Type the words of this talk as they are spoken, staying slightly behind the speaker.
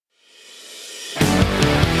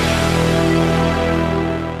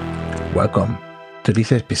Welcome to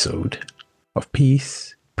this episode of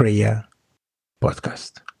Peace Prayer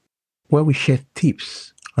Podcast, where we share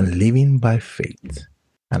tips on living by faith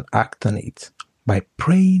and act on it by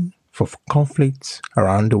praying for conflicts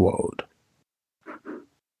around the world.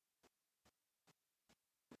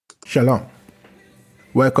 Shalom.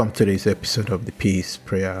 Welcome to this episode of the Peace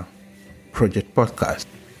Prayer Project Podcast.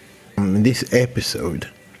 In this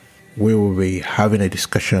episode, we will be having a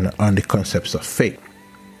discussion on the concepts of faith.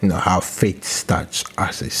 How faith starts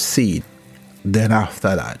as a seed. Then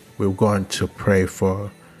after that, we're going to pray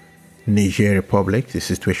for Niger Republic, the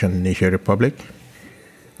situation in Niger Republic,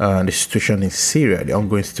 the situation in Syria, the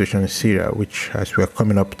ongoing situation in Syria, which as we're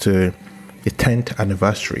coming up to the 10th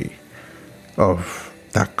anniversary of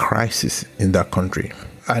that crisis in that country,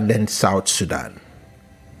 and then South Sudan.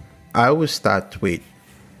 I will start with,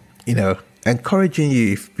 encouraging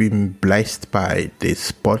you. If you've been blessed by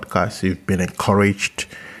this podcast, you've been encouraged,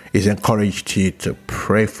 it's encouraged you to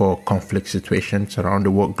pray for conflict situations around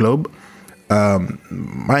the world globe.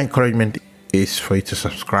 My encouragement is for you to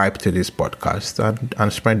subscribe to this podcast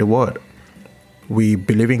and spread the word. We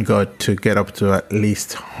believe in God to get up to at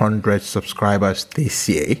least 100 subscribers this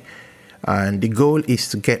year. And the goal is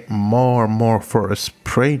to get more and more for us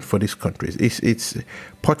praying for these countries. It's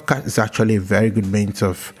podcast is actually a very good means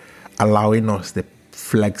of allowing us the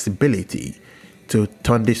flexibility to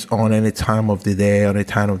turn this on any time of the day, any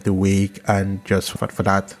time of the week, and just for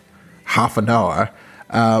that half an hour,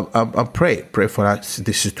 and pray for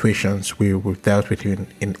the situations we've dealt with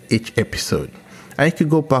in each episode. And you can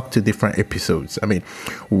go back to different episodes. I mean,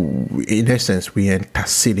 in essence, we are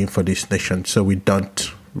interceding for this nation, so it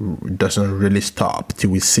doesn't really stop till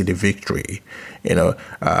we see the victory.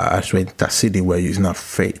 As we're interceding, we're using our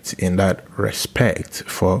faith in that respect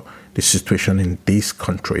for the situation in these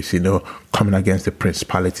countries, coming against the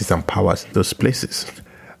principalities and powers in those places.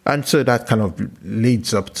 And so that kind of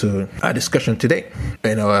leads up to our discussion today.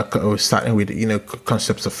 We're starting with,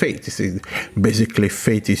 concepts of faith. Basically,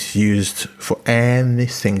 faith is used for any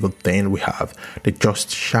single thing we have. The just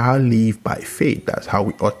shall live by faith. That's how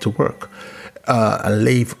we ought to work. And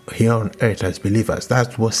live here on earth as believers.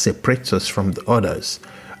 That's what separates us from the others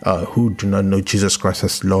who do not know Jesus Christ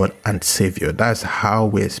as Lord and Savior. That's how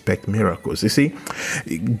we expect miracles. You see,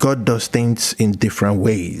 God does things in different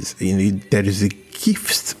ways. There is a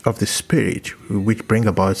gift of the Spirit which bring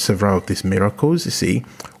about several of these miracles. You see,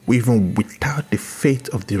 even without the faith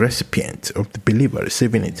of the recipient, of the believer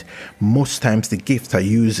receiving it, most times the gifts are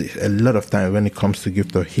used a lot of time when it comes to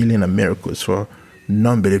gift of healing and miracles for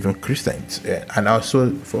non-believing Christians, and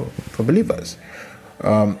also for believers,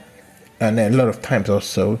 and a lot of times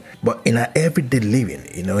also. But in our everyday living,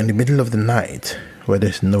 in the middle of the night, where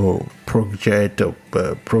there's no project or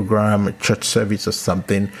program, church service or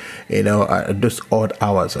something, those odd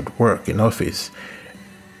hours at work, in office,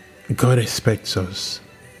 God expects us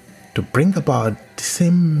to bring about the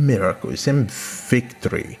same miracle, the same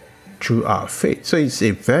victory through our faith. So it's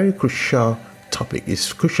a very crucial topic.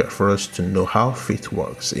 It's crucial for us to know how faith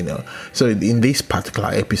works, So in this particular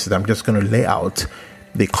episode, I'm just going to lay out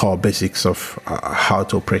the core basics of how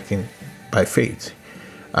to operate by faith,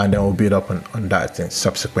 and then we'll build up on that in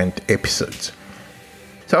subsequent episodes.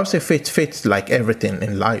 So I'll say faith, like everything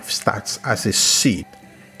in life, starts as a seed.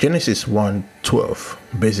 Genesis 1:12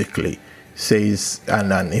 basically says,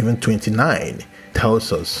 and even 29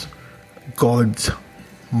 tells us God's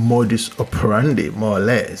modus operandi, more or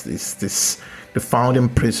less. This the founding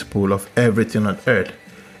principle of everything on earth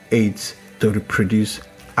is to reproduce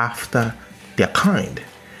after their kind.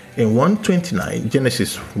 In 1:29,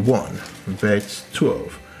 Genesis 1, verse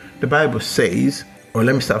 12, the Bible says, or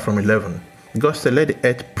let me start from 11. God said, "Let the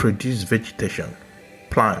earth produce vegetation,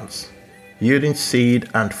 plants, yielding seed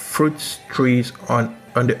and fruits, trees on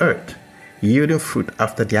the earth, yielding fruit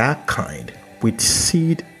after their kind, with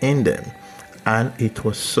seed in them." And it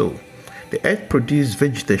was so. The earth produced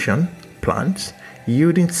vegetation, plants,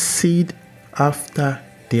 yielding seed after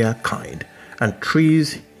their kind, and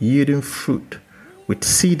trees yielding fruit with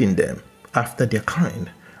seed in them after their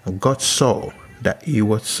kind. And God saw that it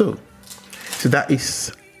was so. So that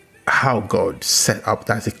is how God set up.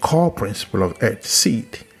 That's the core principle of earth: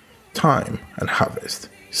 seed, time, and harvest.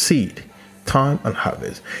 Seed, time, and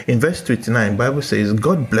harvest. In verse 29, the Bible says,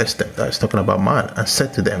 God blessed them, that's talking about man, and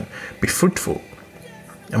said to them, "Be fruitful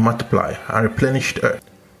and multiply and replenish the earth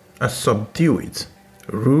and subdue it.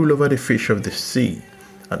 Rule over the fish of the sea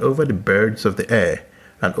and over the birds of the air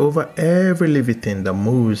and over every living thing that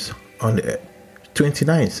moves on the earth."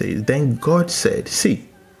 29 says, "Then God said, See,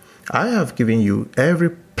 I have given you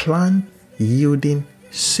every plant yielding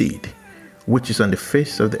seed, which is on the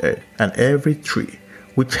face of the earth, and every tree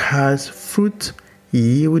which has fruit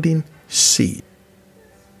yielding seed.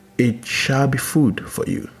 It shall be food for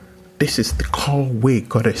you. This is the core way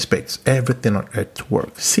God expects everything on earth to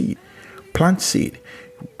work. Seed. Plant seed.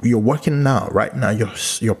 You're working now, right now,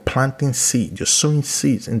 you're planting seed. You're sowing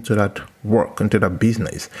seeds into that work, into that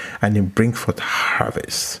business, and it brings forth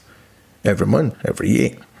harvest every month, every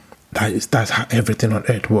year. That's how everything on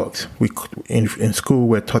earth works. In school,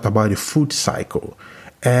 we're taught about the food cycle.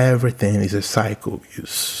 Everything is a cycle. You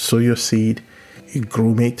sow your seed, you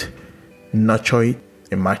groom it, nurture it,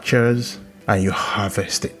 it matures, and you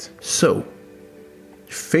harvest it. So,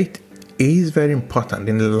 faith is very important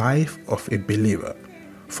in the life of a believer.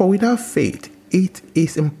 For without faith, it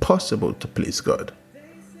is impossible to please God.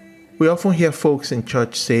 We often hear folks in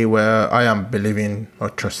church say, well, I am believing or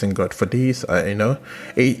trusting God for this.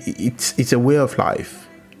 It's a way of life.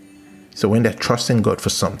 So when they're trusting God for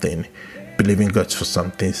something, believing God for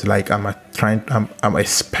something, it's like, I'm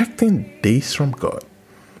expecting this from God.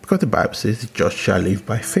 Because the Bible says the just shall live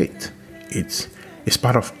by faith. It's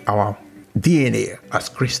part of our DNA as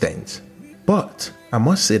Christians. But I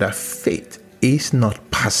must say that faith is not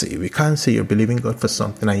passive. You can't say you're believing God for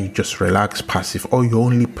something and you just relax passive, or you're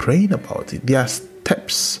only praying about it. There are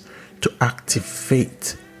steps to active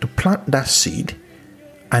faith, to plant that seed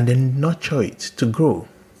and then nurture it to grow.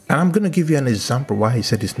 And I'm going to give you an example why he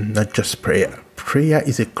said it's not just prayer. Prayer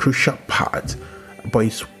is a crucial part, but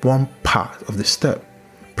it's one part of the step.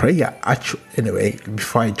 Prayer, actually, anyway,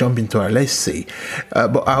 before I jump into it, let's see.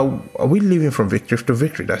 But are we living from victory to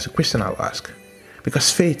victory? That's a question I'll ask.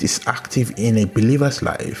 Because faith is active in a believer's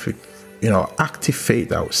life. Active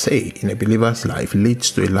faith, I would say, in a believer's life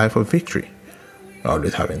leads to a life of victory.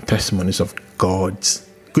 Always having testimonies of God's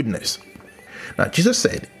goodness. Now, Jesus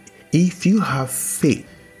said, if you have faith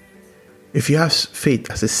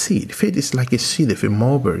as a seed, faith is like a seed of a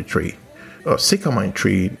mulberry tree or sycamore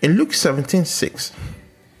tree. In Luke 17:6,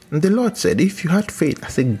 the Lord said, if you had faith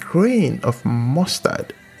as a grain of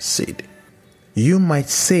mustard seed, you might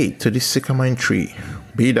say to this sycamore tree,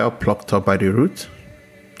 be thou plucked up by the root,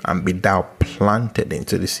 and be thou planted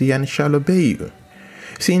into the sea, and it shall obey you.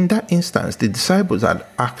 See, in that instance, the disciples had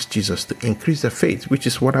asked Jesus to increase their faith, which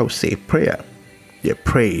is what I would say prayer. They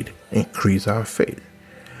prayed, increase our faith.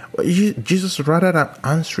 But Jesus, rather than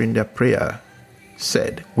answering their prayer,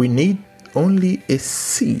 said, we need only a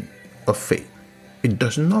seed of faith. It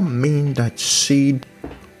does not mean that seed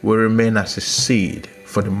will remain as a seed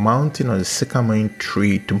for the mountain or the sycamore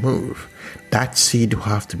tree to move. That seed will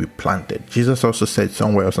have to be planted. Jesus also said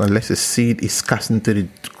somewhere else, unless a seed is cast into the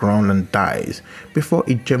ground and dies, before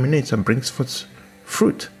it germinates and brings forth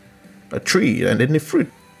fruit, a tree, and then the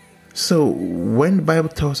fruit. So when the Bible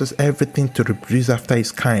tells us everything to reproduce after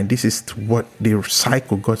its kind, this is what the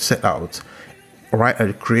cycle God set out right at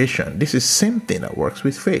the creation. This is the same thing that works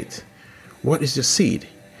with faith. What is the seed?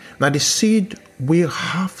 Now the seed will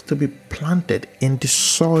have to be planted in the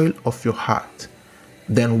soil of your heart,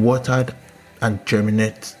 then watered and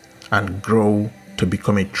germinate and grow to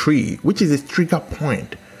become a tree, which is a trigger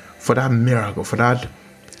point for that miracle, for that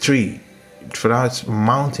tree, for that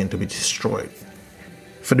mountain to be destroyed.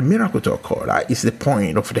 For the miracle to occur, that is the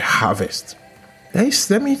point of the harvest.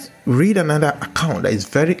 Let me read another account that is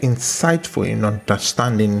very insightful in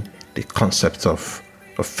understanding the concept of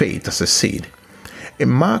faith as a seed. In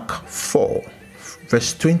Mark 4,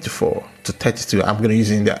 verse 24 to 32, I'm going to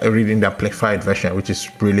use reading the Amplified version, which is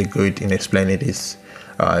really good in explaining this,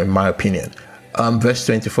 in my opinion. Verse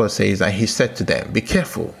 24 says, and he said to them, be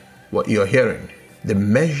careful what you're hearing. The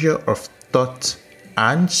measure of thought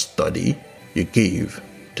and study you give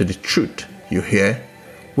to the truth you hear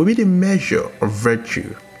will be the measure of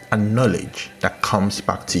virtue and knowledge that comes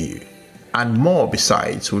back to you. And more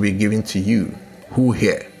besides will be given to you who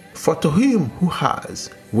hear. For to him who has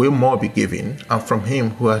will more be given, and from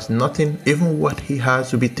him who has nothing, even what he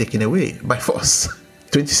has will be taken away by force.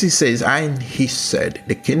 26 says, and he said,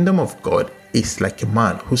 the kingdom of God is like a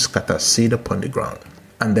man who scatters seed upon the ground,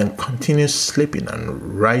 and then continues sleeping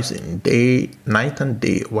and rising night and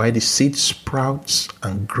day, while the seed sprouts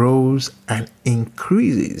and grows and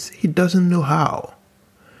increases. He doesn't know how.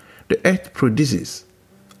 The earth produces,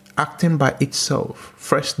 acting by itself,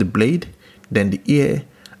 first the blade, then the ear,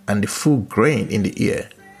 and the full grain in the ear.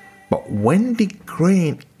 But when the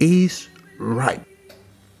grain is ripe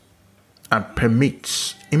and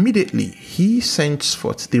permits, immediately he sends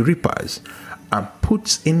forth the reapers and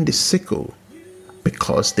puts in the sickle,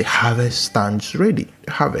 because the harvest stands ready.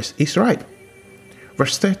 The harvest is ripe.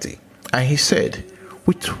 Verse 30, and he said,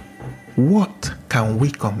 with what can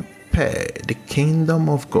we compare the kingdom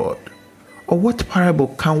of God? Or what parable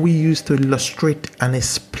can we use to illustrate and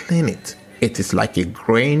explain it? It is like a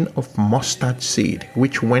grain of mustard seed,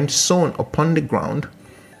 which when sown upon the ground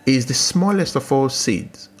is the smallest of all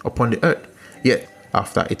seeds upon the earth. Yet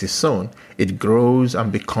after it is sown, it grows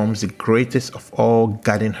and becomes the greatest of all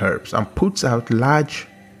garden herbs and puts out large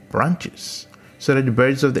branches, so that the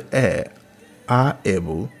birds of the air are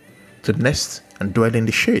able to nest and dwell in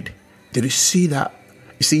the shade. Did you see that?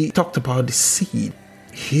 You see, he talked about the seed,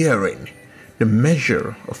 hearing, the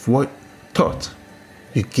measure of what thought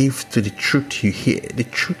you give to the truth you hear. The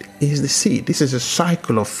truth is the seed. This is a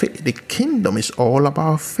cycle of faith. The kingdom is all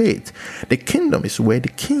about faith. The kingdom is where the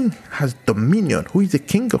king has dominion. Who is the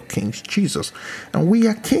King of Kings? Jesus. And we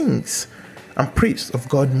are kings and priests of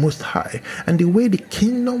God Most High. And the way the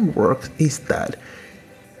kingdom works is that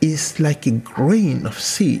it's like a grain of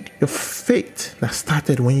seed. Your faith that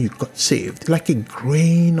started when you got saved, like a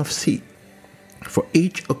grain of seed. For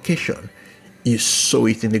each occasion, you sow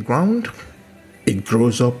it in the ground, it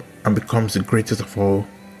grows up and becomes the greatest of all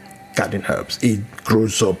garden herbs. It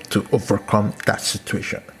grows up to overcome that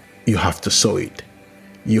situation. You have to sow it.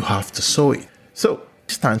 You have to sow it. So,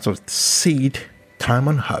 this time of seed, time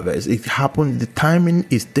and harvest, it happens, the timing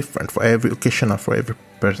is different for every occasion and for every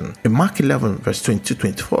person. In Mark 11, verse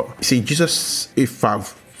 22-24, you see, Jesus,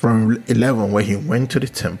 from 11, where he went to the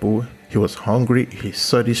temple, he was hungry, he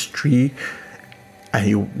saw this tree, and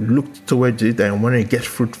he looked towards it and wanted to get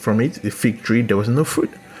fruit from it, the fig tree. There was no fruit.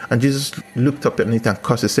 And Jesus looked up at it and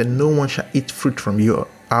cursed and said, "No one shall eat fruit from you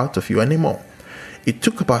out of you anymore." It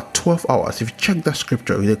took about 12 hours. If you check that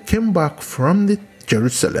scripture, they came back from the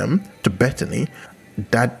Jerusalem to Bethany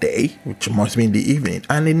that day, which must be in the evening.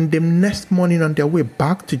 And in the next morning on their way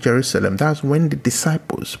back to Jerusalem, that's when the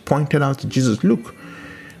disciples pointed out to Jesus, "Look,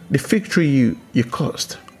 the fig tree you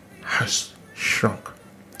cursed has shrunk."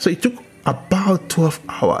 So it took about 12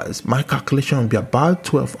 hours. My calculation would be about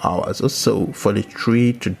 12 hours or so for the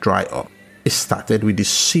tree to dry up. It started with the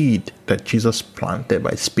seed that Jesus planted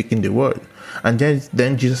by speaking the word. And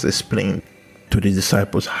then Jesus explained to the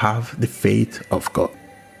disciples, have the faith of God.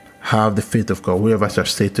 Have the faith of God. Whoever shall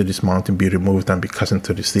say to this mountain, be removed and be cast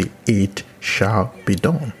into the sea, it shall be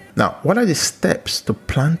done. Now, what are the steps to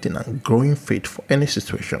planting and growing faith for any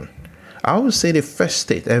situation? I would say the first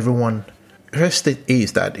state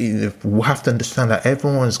is that we have to understand that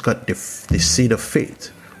everyone's got the seed of faith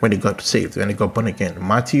when they got saved, when they got born again.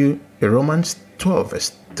 Romans 12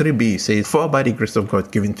 verse 3b says, "For by the grace of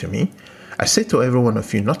God given to me, I say to every one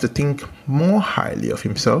of you not to think more highly of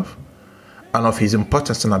himself and of his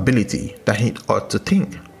importance and ability than he ought to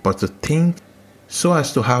think, but to think so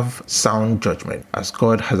as to have sound judgment, as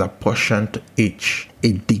God has apportioned to each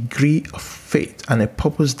a degree of faith and a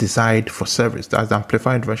purpose desired for service." That's the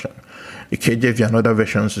Amplified Version. The KJV and other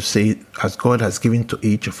versions will say, as God has given to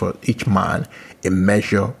each man a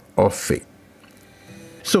measure of faith.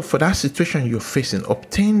 So for that situation you're facing,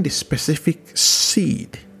 obtain the specific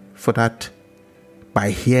seed for that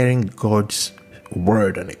by hearing God's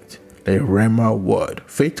word on it. The Rhema word.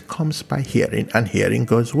 Faith comes by hearing, and hearing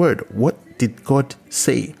God's word. What did God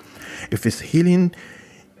say? If it's healing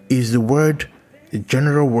is the word, the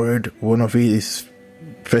general word, one of it is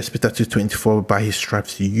 1 Peter 2:24, by his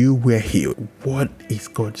stripes you were healed. What is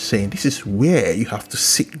God saying? This is where you have to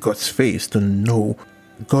seek God's face to know,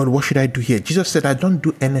 God, what should I do here? Jesus said, I don't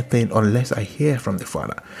do anything unless I hear from the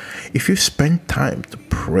Father. If you spend time to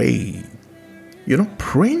pray,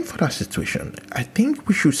 praying for that situation, I think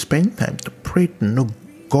we should spend time to pray to know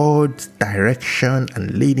God's direction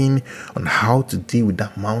and leading on how to deal with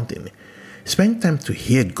that mountain. Spend time to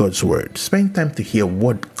hear God's word. Spend time to hear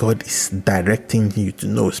what God is directing you to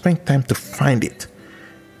know. Spend time to find it.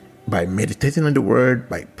 By meditating on the word,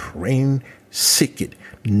 by praying, seek it,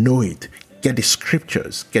 know it. Get the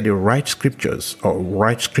scriptures, get the right scriptures, or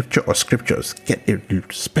right scripture or scriptures. Get a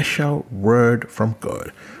special word from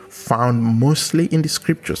God, found mostly in the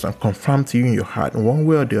scriptures and confirmed to you in your heart. In one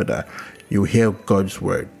way or the other, you hear God's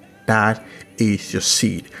word. That is your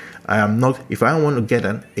seed. If I want to get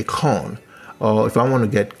a corn, or if I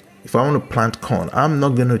want to plant corn, I'm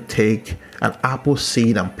not going to take an apple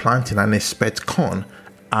seed and plant it and expect corn.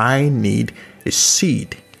 I need a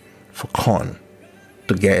seed for corn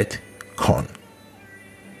to get corn.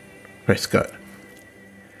 Praise God.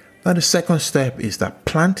 Now the second step is that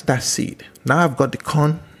plant that seed. Now I've got the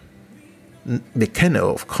corn, the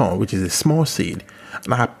kernel of corn, which is a small seed.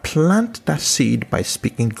 And I plant that seed by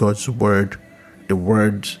speaking God's word, the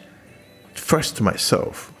words first to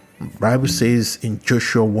myself. The Bible says in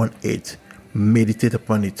Joshua 1:8, meditate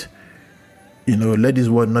upon it. Let this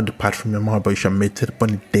word not depart from your mouth, but you shall meditate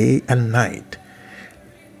upon it day and night.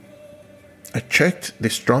 I checked the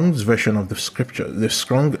Strong's version of the scripture. The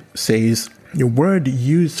Strong says The word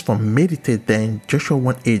used for meditate then, Joshua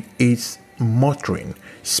 1:8, is muttering,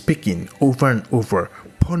 speaking over and over,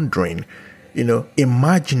 pondering,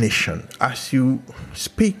 imagination. As you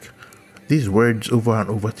speak these words over and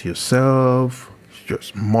over to yourself,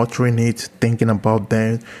 just muttering it, thinking about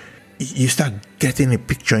them, you start getting a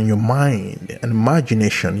picture in your mind, an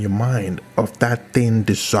imagination in your mind of that thing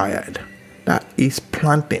desired. That is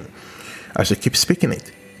planting. As you keep speaking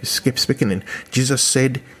it, Jesus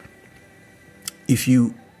said, if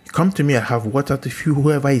you come to me, I have water to fill.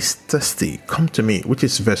 Whoever is thirsty, come to me, which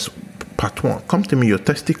is verse part 1. Come to me, you're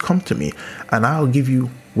thirsty, come to me, and I'll give you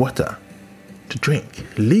water to drink,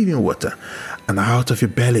 living water. And out of your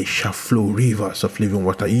belly shall flow rivers of living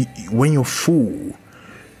water. When you're full,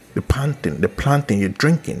 the planting, you're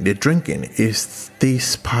drinking. The drinking is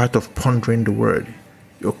this part of pondering the word.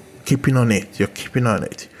 You're keeping on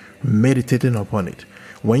it, meditating upon it.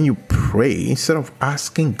 When you pray, instead of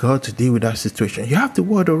asking God to deal with that situation, you have the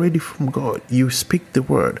word already from God. You speak the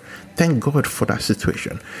word. Thank God for that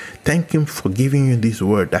situation. Thank Him for giving you this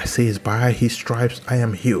word that says, by His stripes I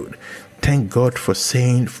am healed. Thank God for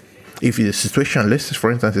saying, if it's a situation, let's say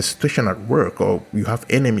for instance, a situation at work, or you have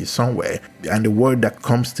enemies somewhere, and the word that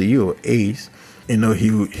comes to you is,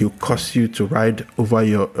 He'll cause you to ride over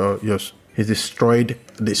your He destroyed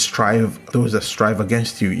those that strive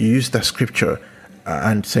against you. You use that scripture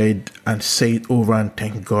and say it over and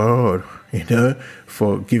thank God,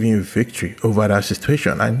 for giving you victory over that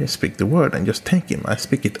situation. And just speak the word and just thank Him. I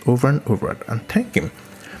speak it over and over and thank Him.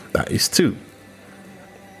 That is 2.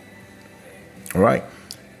 All right.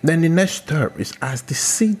 Then the next step is, as the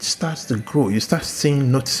seed starts to grow, you start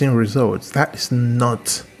noticing results. That is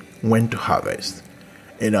not when to harvest.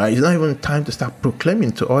 It's not even time to start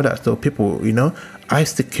proclaiming to others, to people, I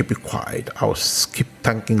still keep it quiet. I'll keep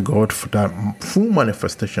thanking God for that full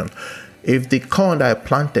manifestation. If the corn that I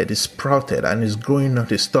planted is sprouted and is growing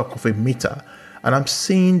at a stalk of 1 meter, and I'm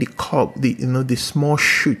seeing the cob, the small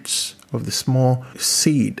shoots of the small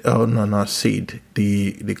seed,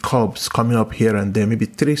 the cobs coming up here and there, maybe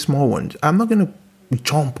 3 small ones, I'm not going to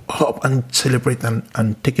jump up and celebrate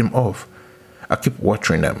and take them off. I keep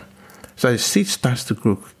watering them. So as the seed starts to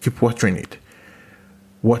grow, keep watering it.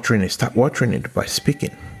 Start watering it by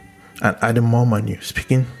speaking and adding more manure,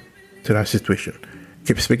 speaking to that situation.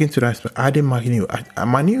 Keep speaking to that, adding manure.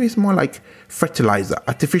 Manure is more like fertilizer,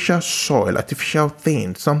 artificial soil, artificial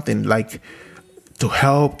thing, something like to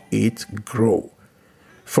help it grow.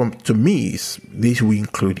 To me, this will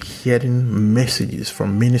include hearing messages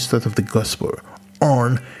from ministers of the gospel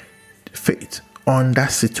on faith, on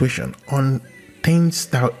that situation, on things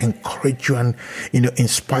that encourage you and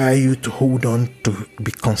inspire you to hold on, to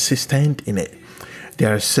be consistent in it.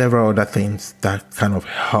 There are several other things that kind of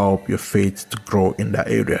help your faith to grow in that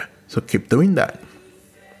area. So keep doing that.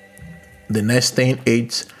 The next thing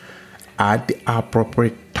is, at the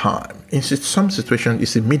appropriate time. In some situations,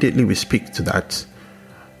 it's immediately we speak to that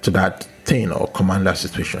thing or command that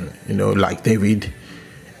situation. Like David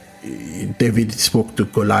spoke to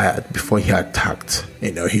Goliath before he attacked.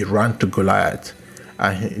 He ran to Goliath.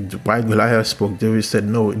 And while Goliath spoke, David said,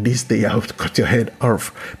 no, this day I have to cut your head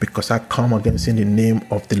off, because I come against in the name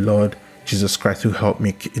of the Lord Jesus Christ, who helped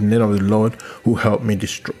me, in the name of the Lord who helped me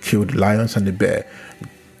kill the lions and the bear.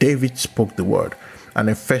 David spoke the word. And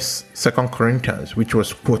in 2 Corinthians, which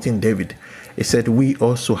was quoting David, it said, we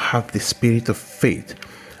also have the spirit of faith,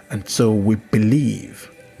 and so we believe,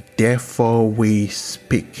 therefore we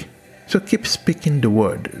speak. So keep speaking the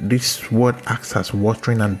word. This word acts as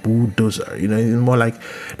watering and bulldozer. It's more like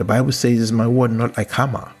the Bible says, is my word not like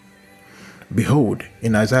hammer? Behold,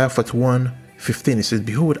 in Isaiah 41:15, it says,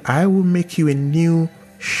 behold, I will make you a new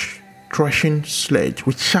threshing sledge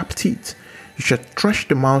with sharp teeth. You shall thresh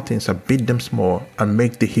the mountains and beat them small, and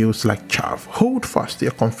make the hills like chaff. Hold fast to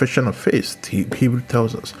your confession of faith, Hebrew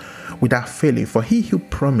tells us, without failing, for he who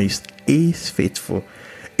promised is faithful.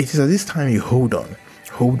 It is at this time you hold on.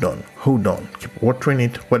 Keep watering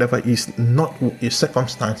it. Whatever is not your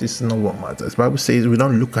circumstances is not what matters. The Bible says we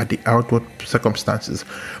don't look at the outward circumstances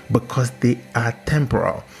because they are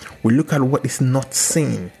temporal. We look at what is not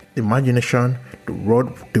seen. The imagination, the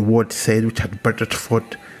word said, which had birthed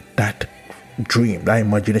forth that dream, that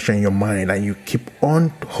imagination in your mind, and you keep on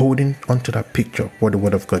holding onto that picture, what the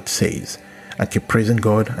word of God says, and keep praising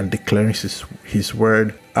God and declaring his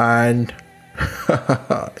word. And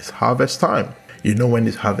it's harvest time. You know when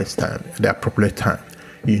it's harvest time, the appropriate time.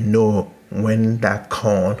 You know when that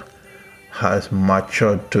corn has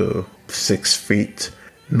matured to 6 feet.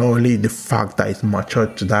 Not only the fact that it's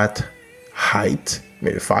matured to that height,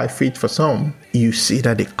 maybe 5 feet for some, you see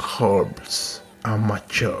that the cobs are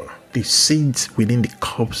mature. the seeds within the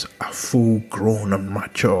cups are full grown and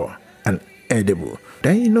mature and edible,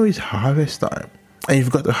 then you know it's harvest time. And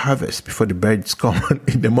you've got to harvest before the birds come and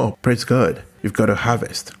eat them up. Praise God. You've got to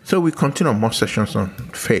harvest. So we continue more sessions on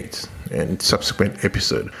faith in subsequent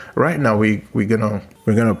episode. Right now we're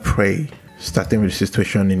gonna pray, starting with the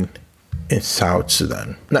situation in South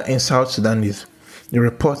Sudan. Now in South Sudan it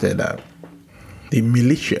reported that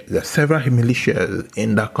there are several militias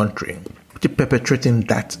in that country perpetrating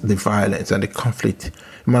the violence and the conflict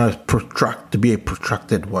might be a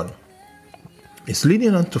protracted one. It's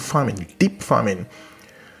leading on to famine, deep famine.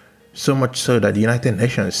 So much so that the United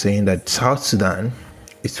Nations is saying that South Sudan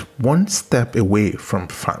is one step away from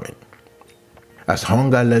famine. As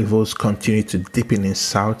hunger levels continue to deepen in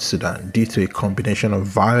South Sudan due to a combination of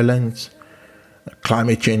violence,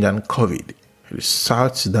 climate change and COVID, the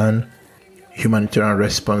South Sudan Humanitarian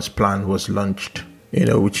Response Plan was launched,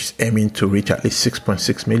 which is aiming to reach at least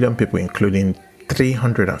 6.6 million people, including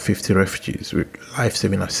 350 refugees with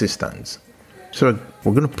life-saving assistance. So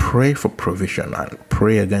we're going to pray for provision and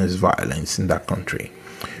pray against violence in that country.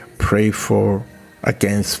 Pray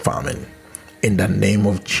against famine in the name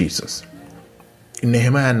of Jesus. In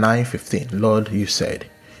Nehemiah 9:15, Lord, you said,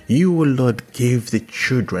 you, O Lord, gave the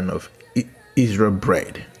children of Israel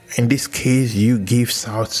bread. In this case, you give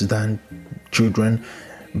South Sudan children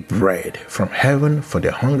bread from heaven for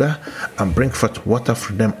their hunger and bring forth water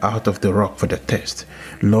for them out of the rock for their thirst.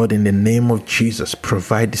 Lord, in the name of Jesus,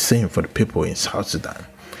 provide the same for the people in South Sudan.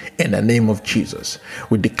 In the name of Jesus,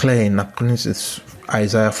 we declare in accordance with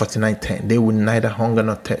Isaiah 49:10, they will neither hunger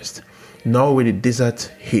nor thirst, nor will the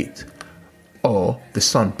desert heat or the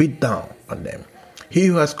sun beat down on them. He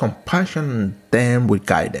who has compassion on them will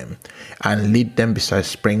guide them and lead them beside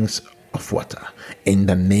springs of water. In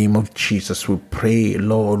the name of Jesus, we pray,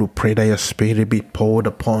 Lord, we pray that your spirit be poured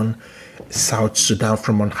upon South Sudan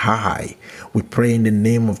from on high. We pray in the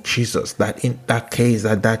name of Jesus that in that case,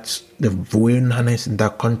 that the wilderness in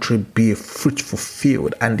that country be a fruitful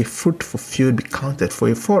field, and the fruitful field be counted for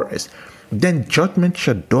a forest. Then judgment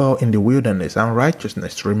shall dwell in the wilderness, and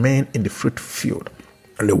righteousness remain in the fruitful field.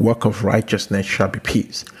 And the work of righteousness shall be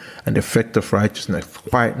peace, and the effect of righteousness,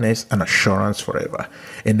 quietness and assurance forever.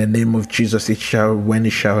 In the name of Jesus, when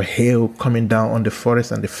it shall hail coming down on the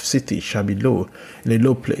forest, and the city shall be low, in a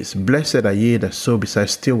low place. Blessed are ye that sow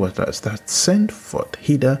beside still waters, that send forth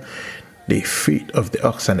hither the feet of the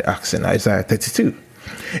ox and the oxen. Isaiah 32.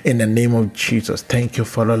 In the name of Jesus, thank you,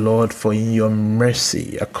 Father Lord, for in your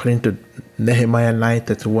mercy, according to Nehemiah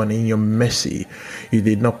 9:31, in your mercy, you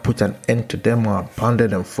did not put an end to them or abandon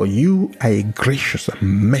them, for you are a gracious and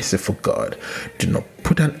merciful God. Do not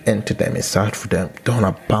put an end to them, aside for them. Don't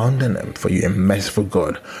abandon them, for you are a merciful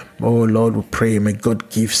God. Oh Lord, we pray, may God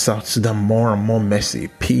give South Sudan more and more mercy,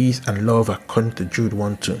 peace and love, according to Jude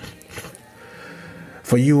 1:2.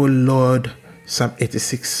 For you, O Lord, Psalm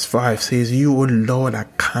 86:5 says, you, O Lord, are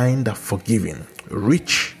kind and forgiving,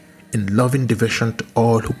 rich in loving devotion to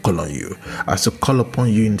all who call on you. As we call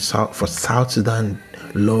upon you for South Sudan,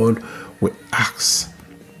 Lord, we ask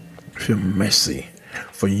for mercy.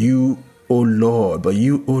 For you, O Lord, but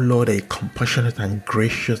you, O Lord, are a compassionate and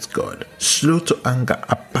gracious God, slow to anger,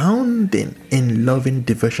 abounding in loving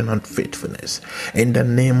devotion and faithfulness. In the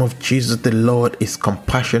name of Jesus, the Lord is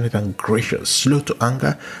compassionate and gracious, slow to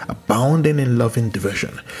anger, abounding in loving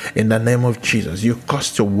devotion. In the name of Jesus, you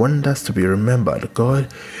caused your wonders to be remembered. God,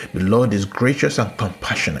 the Lord is gracious and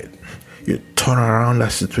compassionate. You turn around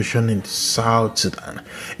that situation in South Sudan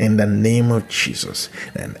in the name of Jesus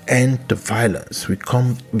and end the violence. We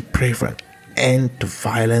pray for an end to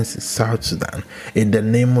violence in South Sudan in the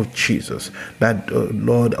name of Jesus. That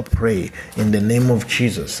Lord, I pray in the name of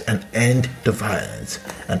Jesus, and end the violence,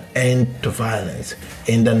 and end the violence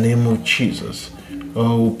in the name of Jesus.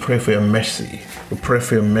 Oh, we pray for your mercy. We pray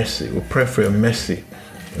for your mercy. We pray for your mercy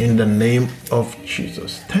in the name of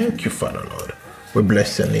Jesus. Thank you, Father Lord. We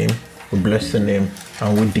bless your name. We bless your name,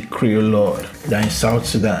 and we decree, Lord, that in South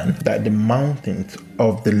Sudan, that the mountains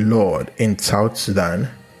of the Lord in South Sudan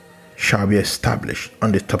shall be established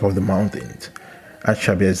on the top of the mountains, and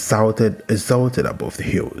shall be exalted above the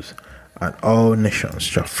hills, and all nations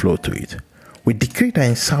shall flow to it. We decree that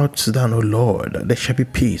in South Sudan, O Lord, there shall be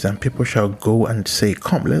peace, and people shall go and say,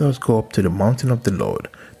 come, let us go up to the mountain of the Lord,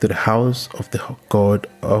 to the house of the God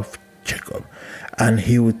of Jacob, and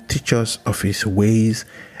he will teach us of his ways,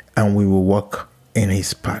 and we will walk in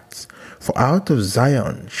his paths. For out of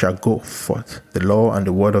Zion shall go forth the law and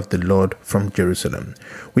the word of the Lord from Jerusalem.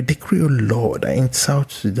 We decree, O Lord, that in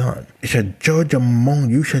South Sudan, you shall judge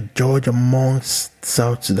among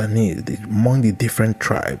South Sudanese, among the different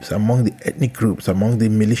tribes, among the ethnic groups, among the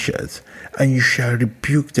militias, and you shall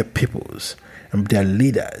rebuke their peoples and their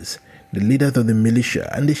leaders, the leaders of the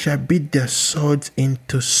militia, and they shall beat their swords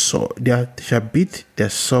into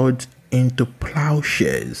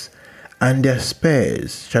plowshares, and their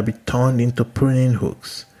spears shall be turned into pruning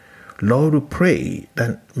hooks. Lord, we pray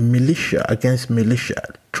that militia against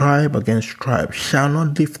militia, tribe against tribe, shall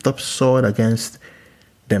not lift up sword against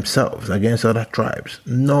themselves, against other tribes,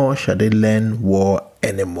 nor shall they learn war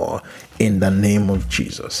anymore, in the name of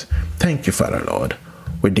Jesus. Thank you, Father Lord.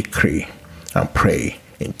 We decree and pray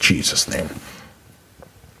in Jesus' name.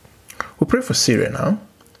 We pray for Syria now.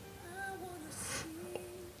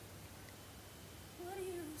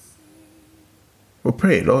 We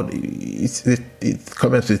pray, Lord, it's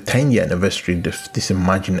coming to the 10-year anniversary of this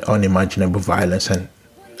unimaginable violence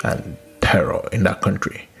and terror in that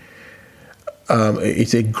country.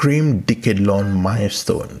 It's a grim decade-long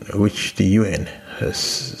milestone, which the UN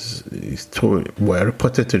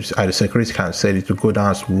reported to the Security Council, said it will go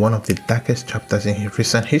down as one of the darkest chapters in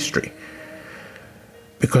recent history.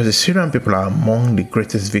 Because the Syrian people are among the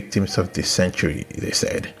greatest victims of this century, they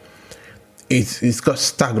said. It's got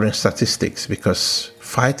staggering statistics because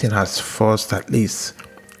fighting has forced at least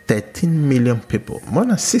 13 million people, more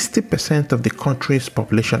than 60% of the country's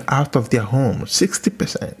population, out of their homes.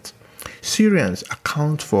 60%. Syrians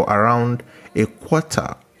account for around a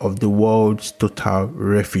quarter of the world's total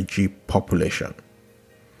refugee population.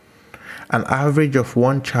 An average of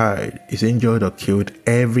one child is injured or killed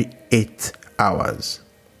every 8 hours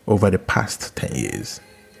over the past 10 years.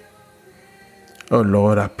 Oh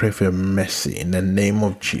Lord, I pray for your mercy in the name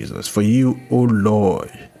of Jesus. For you, oh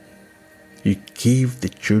Lord, you gave the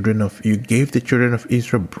children of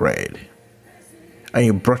Israel bread, and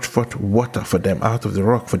you brought forth water for them out of the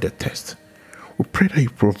rock for their thirst. We pray that you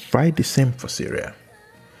provide the same for Syria.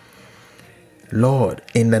 Lord,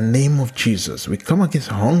 in the name of Jesus, we come against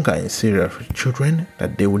hunger in Syria for children,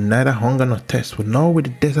 that they will neither hunger nor thirst, nor will the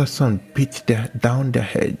desert sun beat down their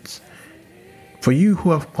heads. For you who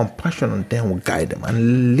have compassion on them will guide them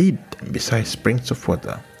and lead them beside springs of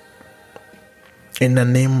water. In the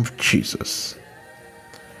name of Jesus.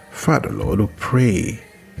 Father, Lord, we pray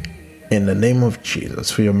in the name of Jesus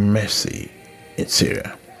for your mercy in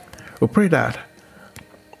Syria. We pray that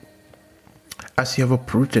as you have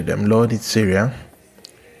uprooted them, Lord, in Syria,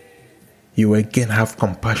 you will again have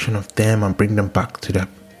compassion of them and bring them back to their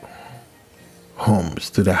homes,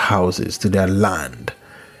 to their houses, to their land.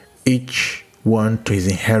 Each one to his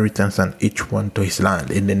inheritance and each one to his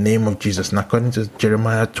land, in the name of Jesus. And according to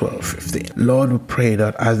Jeremiah 12:15, Lord, we pray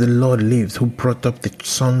that as the Lord lives, who brought up the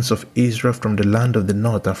sons of Israel from the land of the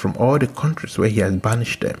north and from all the countries where he has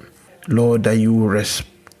banished them, Lord, that you will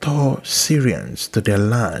restore Syrians to their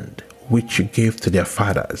land which you gave to their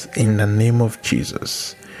fathers, in the name of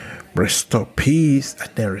Jesus. Restore peace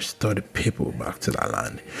and then restore the people back to that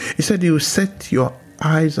land. You said you will set your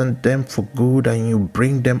eyes on them for good and you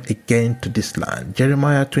bring them again to this land.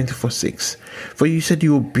 Jeremiah 24:6. For you said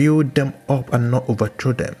you will build them up and not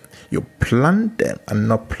overthrow them. You plant them and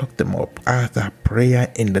not pluck them up. As our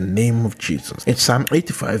prayer in the name of Jesus. In Psalm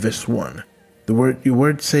 85:1, your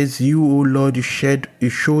word says, you, O Lord, you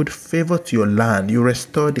showed favor to your land. You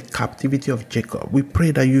restored the captivity of Jacob. We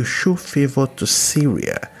pray that you show favor to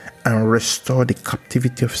Syria and restore the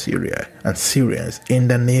captivity of Syria and Syrians in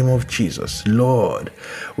the name of Jesus. Lord,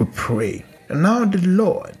 we pray. And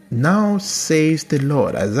now says the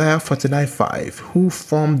Lord, Isaiah 49:5, who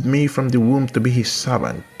formed me from the womb to be his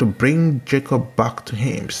servant, to bring Jacob back to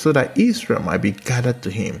him, so that Israel might be gathered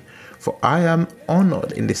to him. For I am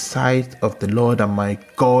honored in the sight of the Lord, and my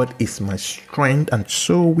God is my strength. And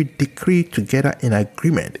so we decree together in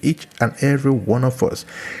agreement, each and every one of us,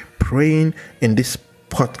 praying in this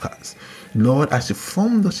podcast. Lord, as you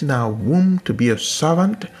formed us in our womb to be a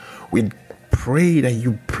servant, we pray that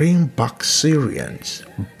you bring back Syrians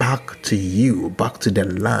back to you, back to their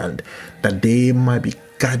land, that they might be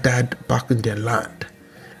gathered back in their land.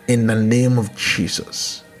 In the name of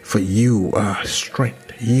Jesus. For you are strength.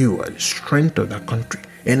 You are the strength of that country.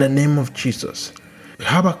 In the name of Jesus.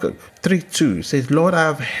 Habakkuk 3:2 says, Lord, I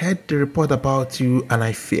have heard the report about you and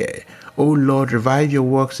I fear. O Lord, revive your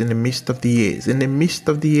works in the midst of the years. In the midst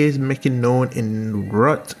of the years, making known in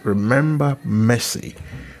wrath, remember mercy.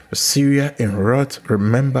 Syria in wrath,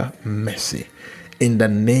 remember mercy. In the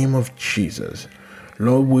name of Jesus.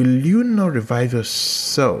 Lord, will you not revive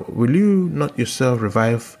yourself? Will you not yourself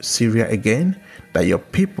revive Syria again? that your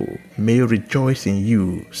people may rejoice in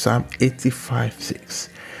you. Psalm 85:6.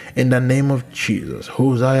 In the name of Jesus.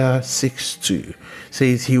 Hosea 6:2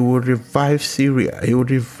 says he will revive Syria. He will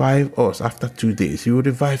revive us after 2 days. He will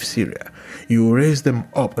revive Syria. You will raise them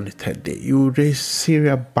up on the third day. You will raise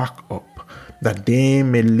Syria back up, that they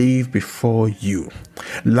may live before you.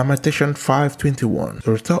 Lamentation 5:21.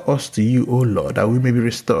 Restore us to you, O Lord, that we may be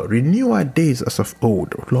restored. Renew our days as of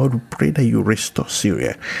old. Lord, we pray that you restore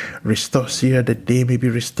Syria. Restore Syria that they may be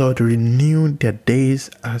restored. Renew their days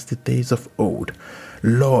as the days of old.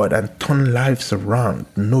 Lord, and turn lives around.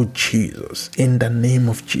 Know Jesus, in the name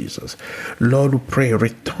of Jesus. Lord, we pray,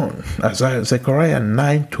 return. As Zechariah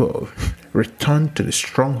 9:12. Return to the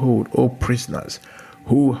stronghold, O prisoners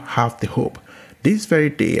who have the hope. This very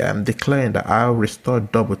day I am declaring that I will restore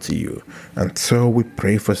double to you. And so we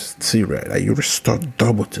pray for Syria, that you restore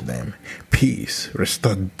double to them. Peace,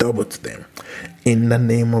 restore double to them. In the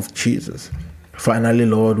name of Jesus. Finally,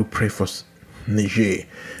 Lord, we pray for Niger,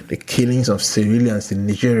 the killings of civilians in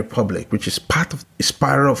Niger Republic, which is part of a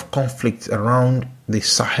spiral of conflict around the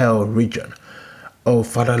Sahel region. Oh,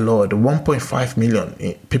 Father Lord, 1.5 million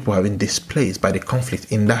people have been displaced by the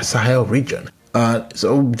conflict in that Sahel region.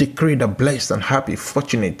 So decree that blessed and happy,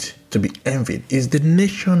 fortunate to be envied is the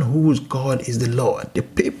nation whose God is the Lord, the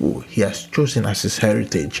people he has chosen as his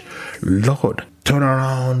heritage. Lord, turn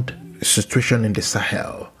around the situation in the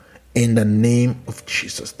Sahel. In the name of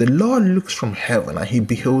Jesus. The Lord looks from heaven and he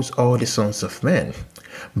beholds all the sons of men.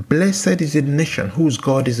 Blessed is the nation whose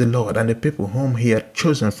God is the Lord, and the people whom he had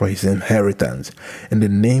chosen for his inheritance. In the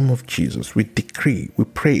name of Jesus, we decree, we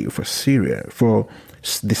pray for Syria, for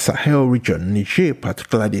the Sahel region, Niger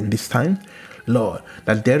particularly in this time, Lord,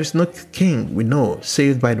 that there is no king we know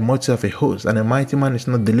saved by the multitude of a host, and a mighty man is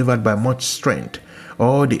not delivered by much strength.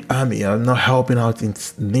 All the army are not helping out in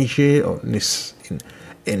Niger or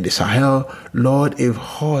in the Sahel. Lord, if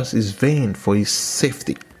horse is vain for his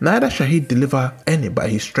safety, neither shall he deliver any by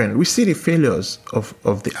his strength. We see the failures of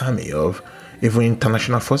the army, of even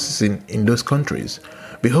international forces in those countries.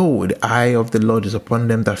 Behold, the eye of the Lord is upon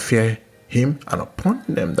them that fear him, and upon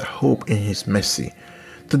them that hope in his mercy,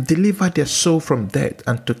 to deliver their soul from death,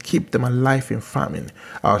 and to keep them alive in famine.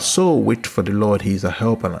 Our soul waits for the Lord. He is a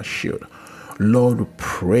help and a shield. Lord, we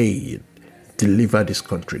pray, deliver this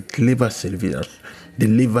country, deliver civilians,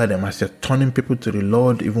 deliver them as you're turning people to the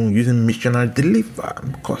Lord, even using missionaries. Deliver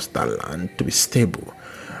and cause that land to be stable.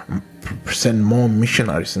 Send more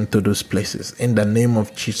missionaries into those places. In the name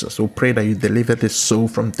of Jesus, we pray that you deliver the soul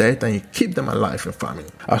from death and you keep them alive in famine.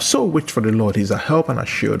 Our soul waits for the Lord. He is a help and a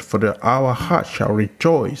shield, for our heart shall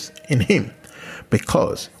rejoice in him,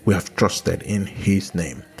 because we have trusted in his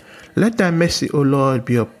name. Let thy mercy, O Lord,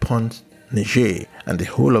 be upon Niger and the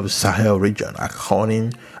whole of the Sahel region,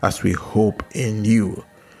 according as we hope in you.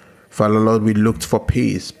 Father Lord, we looked for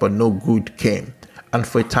peace, but no good came, and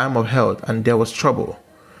for a time of health, and there was trouble.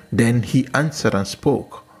 Then he answered and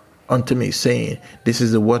spoke unto me, saying, This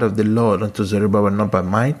is the word of the Lord unto Zerubbabel, not by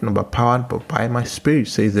might, not by power, but by my spirit,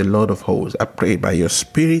 says the Lord of hosts. I pray by your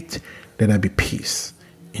spirit, let there be peace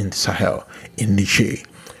in Sahel, in Niger.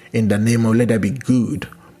 In the name of, let there be good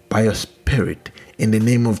by your spirit. In the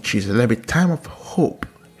name of Jesus, let there be time of hope,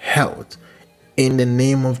 health. In the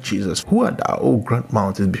name of Jesus, who art thou, O great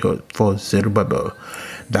mountain, before Zerubbabel?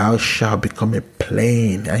 Thou shalt become a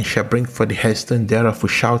plain, and shalt bring forth the headstone thereof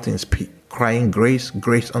with shoutings, crying, Grace,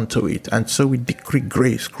 grace unto it. And so we decree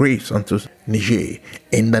grace, grace unto Niger.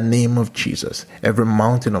 In the name of Jesus, every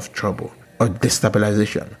mountain of trouble or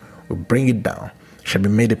destabilization, we bring it down, shall be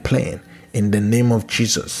made a plain. In the name of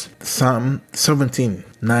Jesus. Psalm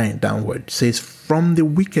 17:9 downward says, From the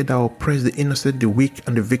wicked I oppress the innocent, the weak,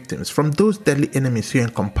 and the victims. From those deadly enemies who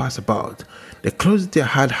encompass about. They close their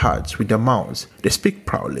hard hearts with their mouths. They speak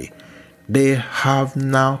proudly. They have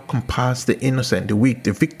now compassed the innocent, the weak,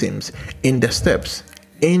 the victims in their steps.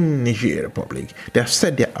 In Niger Republic, they have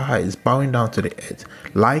set their eyes, bowing down to the earth,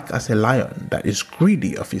 like as a lion that is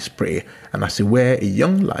greedy of his prey, and as it were a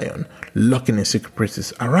young lion lurking in secret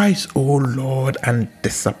places. Arise, O Lord, and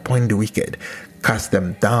disappoint the wicked. Cast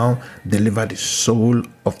them down, deliver the soul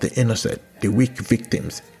of the innocent, the weak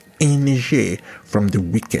victims in Niger from the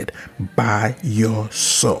wicked by your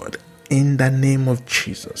sword. In the name of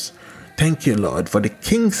Jesus. Thank you, Lord, for the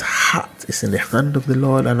king's heart is in the hand of the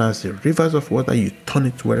Lord, and as the rivers of water, you turn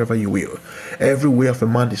it wherever you will. Every way of a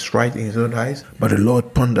man is right in his own eyes, but the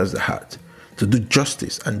Lord ponders the heart. To do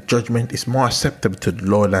justice and judgment is more acceptable to the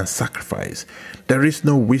Lord than sacrifice. There is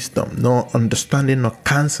no wisdom, nor understanding, nor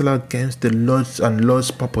counsel against the Lord's and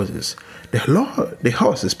Lord's purposes. The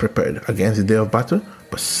horse is prepared against the day of battle,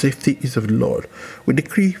 but safety is of the Lord. We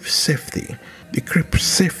decree safety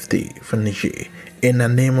for Niger. In the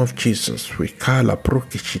name of Jesus, we call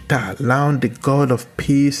allow the God of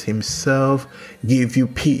peace himself give you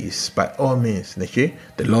peace by all means, Niger.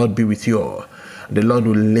 The Lord be with you all. The Lord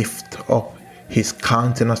will lift up his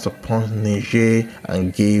countenance upon Niger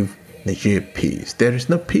and give Niger peace. There is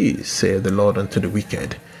no peace, saith the Lord, unto the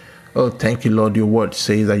wicked. Oh, thank you, Lord. Your word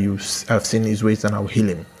says that you have seen his ways and I will heal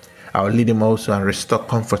him. I will lead him also and restore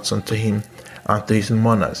comforts unto him and to his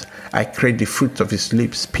mourners. I create the fruit of his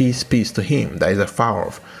lips, peace, peace to him that is afar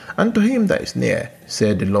off, and to him that is near,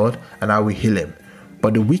 saith the Lord, and I will heal him.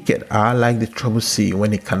 But the wicked are like the troubled sea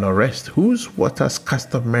when it cannot rest, whose waters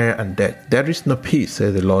cast up mire and death. There is no peace,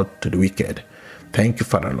 saith the Lord, to the wicked. Thank you,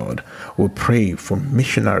 Father Lord. We pray for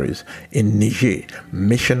missionaries in Niger,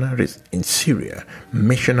 missionaries in Syria,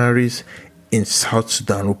 missionaries in South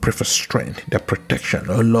Sudan. We pray for strength, their protection.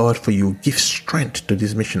 Oh Lord, for you give strength to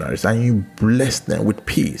these missionaries and you bless them with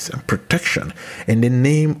peace and protection in the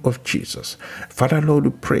name of Jesus. Father Lord,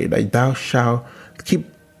 we pray that thou shalt keep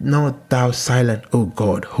not thou silent, O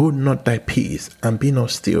God, hold not thy peace and be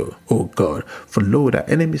not still, O God. For lo, thy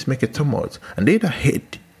enemies make a tumult, and they that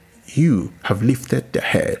hate you have lifted their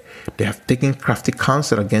head. They have taken crafty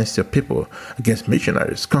counsel against your people, against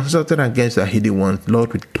missionaries, consulted against the hidden ones.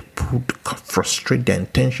 Lord, we frustrate their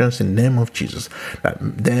intentions in the name of Jesus, that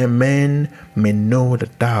their men may know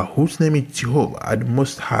that thou, whose name is Jehovah, art the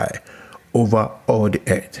most high over all the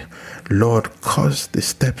earth. Lord, cause the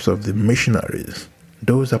steps of the missionaries,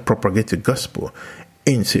 those that propagate the gospel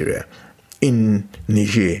in Syria, in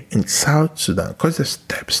Niger, in South Sudan, cause the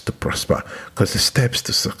steps to prosper, cause the steps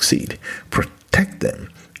to succeed. Protect them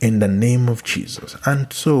in the name of Jesus.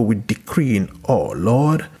 And so we decree in all,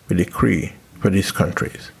 Lord, we decree for these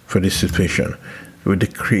countries, for this situation, we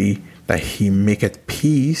decree that he maketh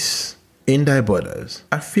peace in thy borders,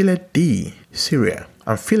 and filleth thee, Syria,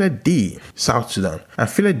 and filleth thee, South Sudan, and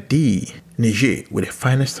filleth thee, Niger, with the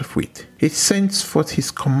finest of wheat. He sends forth his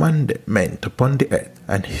commandment upon the earth,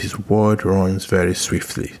 and his word runs very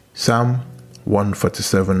swiftly. Psalm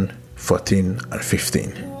 147, 14 and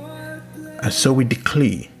 15. And so we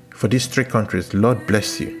declare for these three countries, Lord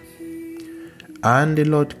bless you, and the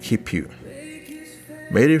Lord keep you.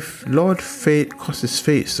 May the Lord cause his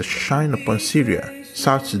face to shine upon Syria,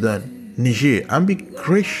 South Sudan, Niger, and be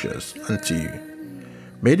gracious unto you.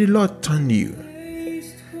 May the Lord turn you.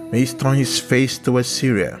 May he turn his face towards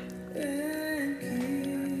Syria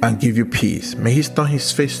and give you peace. May he turn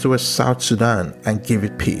his face towards South Sudan and give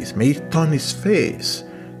it peace. May he turn his face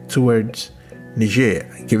towards Niger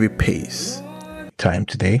and give it peace. Time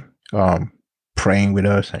today, praying with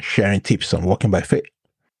us and sharing tips on walking by faith.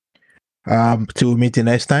 Till we meet the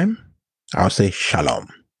next time, I'll say shalom.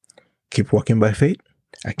 Keep walking by faith.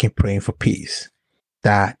 I keep praying for peace.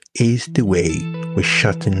 That is the way we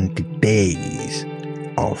shorten the days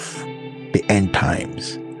of the end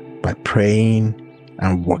times, by praying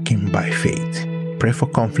and walking by faith. Pray for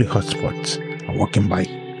conflict hotspots and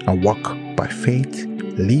walk by faith.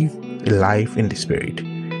 Live a life in the spirit.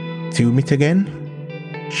 Till we meet again,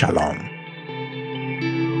 shalom.